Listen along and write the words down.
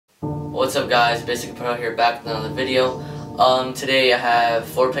What's up guys, Basic Pro here, back with another video. Today I have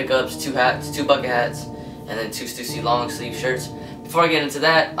 4 pickups, 2 hats, 2 bucket hats, and then 2 Stussy long sleeve shirts. Before I get into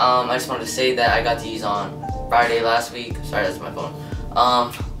that, I just wanted to say that I got these on Friday last week. Sorry, that's my phone.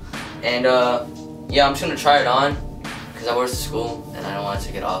 Yeah, I'm just gonna try it on because I wear it to school and I don't want to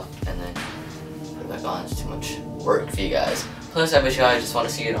take it off and then put it back on. It's too much work for you guys. Plus, I bet you guys just want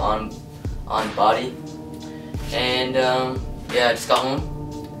to see it on body. And yeah, I just got home.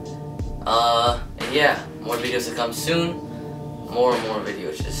 And yeah, more videos to come soon. More and more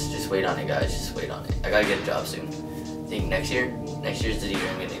videos. Just wait on it, guys. Just wait on it. I gotta get a job soon. I think next year's the year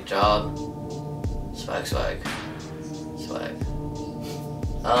I'm getting a job. Swag.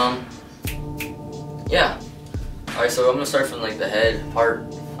 Yeah. Alright, so I'm gonna start from like the head part.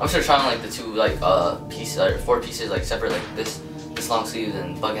 I'm just trying like the 2 pieces, or 4 pieces like separate, like this long sleeve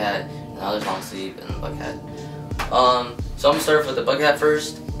and bucket hat, and the other long sleeve and the bucket hat. So I'm gonna start with the bucket hat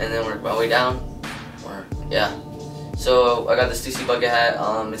first, and then work my way down. Yeah. So I got this Stussy bucket hat.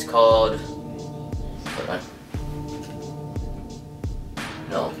 It's called. Hold on.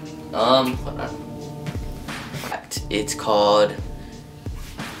 No. Hold on. It's called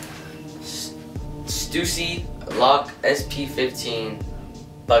Stussy Lock SP15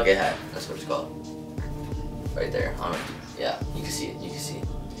 bucket hat. That's what it's called. Right there. Yeah, you can see it.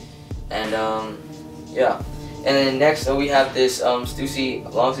 And yeah. And then next we have this Stussy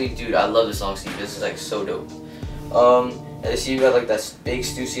long sleeve. Dude, I love this long sleeve. This is like so dope. And see, you got like that big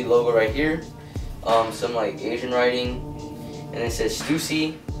Stussy logo right here. Some like Asian writing, and it says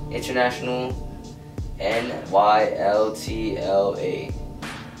Stussy International NYLTLA.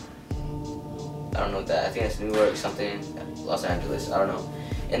 I don't know what that. I think that's New York something, Los Angeles. I don't know.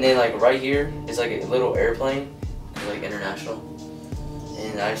 And then like right here is like a little airplane, like international.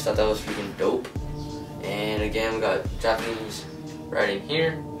 And I just thought that was freaking dope. And again, we got Japanese writing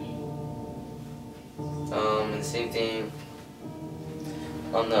here. And the same thing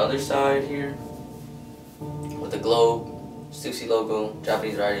on the other side here with the globe, Stussy logo,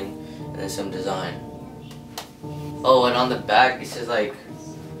 Japanese writing, and then some design. Oh, and on the back it says like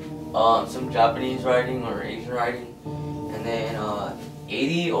some Japanese writing or Asian writing, and then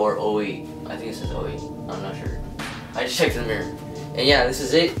 80 or 08. I think it says 08. I'm not sure. I just checked in the mirror. And yeah, this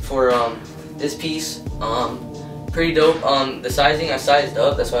is it for this piece. Pretty dope. The sizing, I sized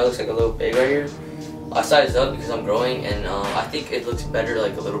up. That's why it looks like a little big right here. I sized up because I'm growing, and I think it looks better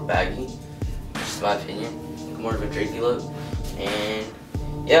like a little baggy. Just my opinion. Like more of a drapey look. And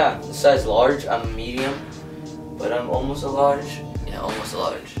yeah, the size large. I'm a medium, but I'm almost a large. Yeah, almost a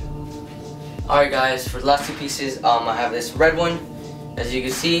large. Alright guys, for the last 2 pieces, I have this red one, as you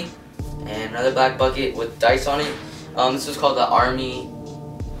can see, and another black bucket with dice on it. This was called the Army.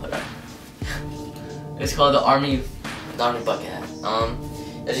 Hold on. It's called the Army bucket hat.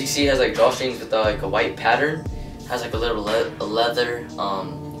 As you can see, it has like drawstrings with like a white pattern. It has like a little leather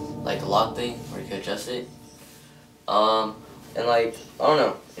like lock thing where you can adjust it. And like I don't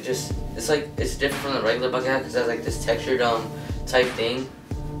know, it's different from the regular bucket hat because it has like this textured type thing.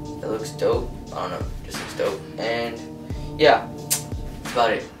 It looks dope. I don't know, just looks dope. And yeah, that's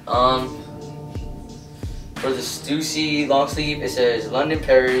about it. For the Stussy long sleeve, it says London,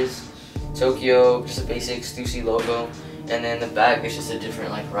 Paris, Tokyo, just a basic Stussy logo. And then the back, it's just a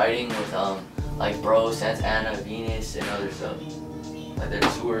different like writing with like Bro, Santa Ana, Venus, and other stuff. Like their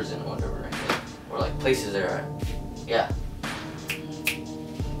tours and whatever, right there. Or like places they're at. Yeah.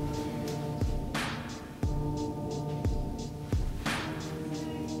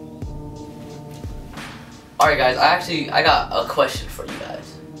 Alright guys, I got a question for you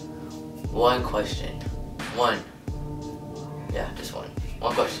guys. One question. Yeah, just one.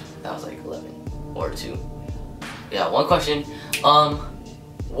 One question. That was like 11 or 2. Yeah, one question.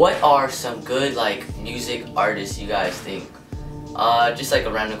 What are some good like music artists you guys think? Just like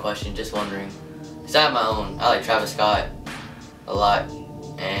a random question, just wondering. Cause I have my own. I like Travis Scott a lot,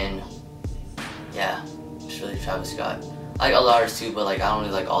 and yeah, just really Travis Scott. I like other artists too, but like I don't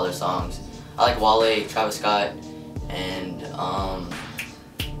really like all their songs. I like Wale, Travis Scott, and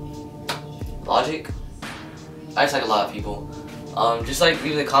Logic. I just like a lot of people. Just like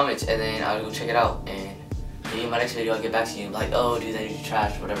leave in the comments, and then I'll go check it out. And maybe in my next video I'll get back to you and be like, oh dude, that is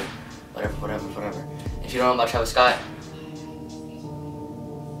trash, whatever. If you don't know about Travis Scott,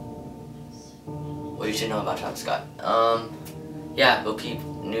 well, you should know about Travis Scott. Yeah, go peep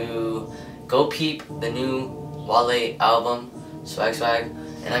the new Wale album, Swag.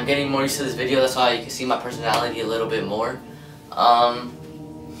 And I'm getting more used to this video, that's why you can see my personality a little bit more.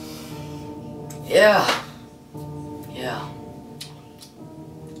 Yeah.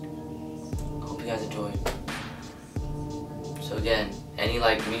 Hope you guys enjoyed. So again, any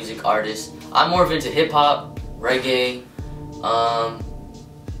like music artist. I'm more of into hip hop, reggae,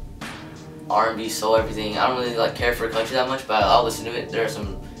 R&B, soul, everything. I don't really like care for country that much, but I'll listen to it. There are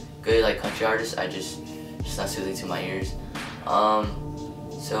some good like country artists. I just not soothing to my ears.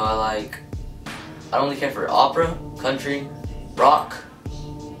 So I don't really care for opera, country, rock,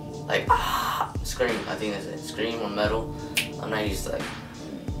 like scream. I think that's it. Scream or metal. I'm not used to like.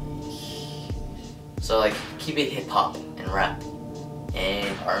 So like keep it hip hop and rap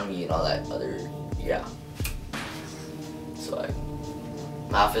and R&B and all that other So like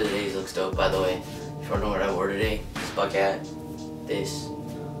my outfit today looks dope, by the way. If you wanna know what I wore today, this bucket, this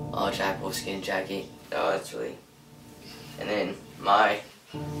Jack Wolfskin jacket. Oh, that's really. And then my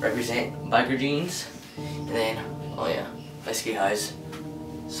represent biker jeans. And then oh yeah, my ski highs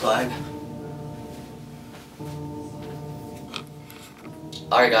swag.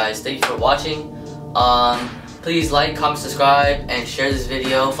 Alright guys, thank you for watching. Please like, comment, subscribe, and share this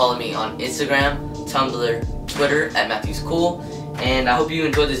video. Follow me on Instagram, Tumblr, Twitter at MatthewsCool. And I hope you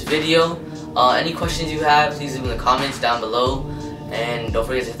enjoyed this video. Any questions you have, please leave in the comments down below. And don't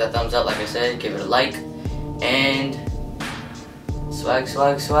forget to hit that thumbs up, like I said, give it a like. And swag,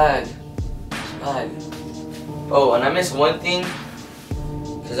 swag, swag. Swag. Oh, and I missed one thing,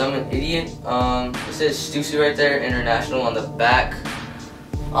 because I'm an idiot. It says Stussy right there, International, on the back.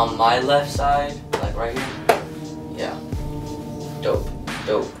 On my left side, like right here. Yeah. Dope,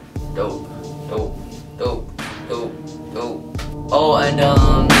 dope, dope, dope, dope, dope, dope. Oh, and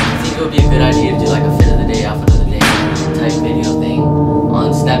I think it would be a good idea to do like a fit of the day, outfit of the day type video thing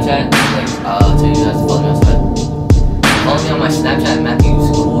on Snapchat. Like, I'll tell you guys to follow me on Snapchat. Follow me on my Snapchat,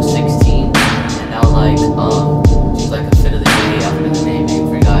 Matthews.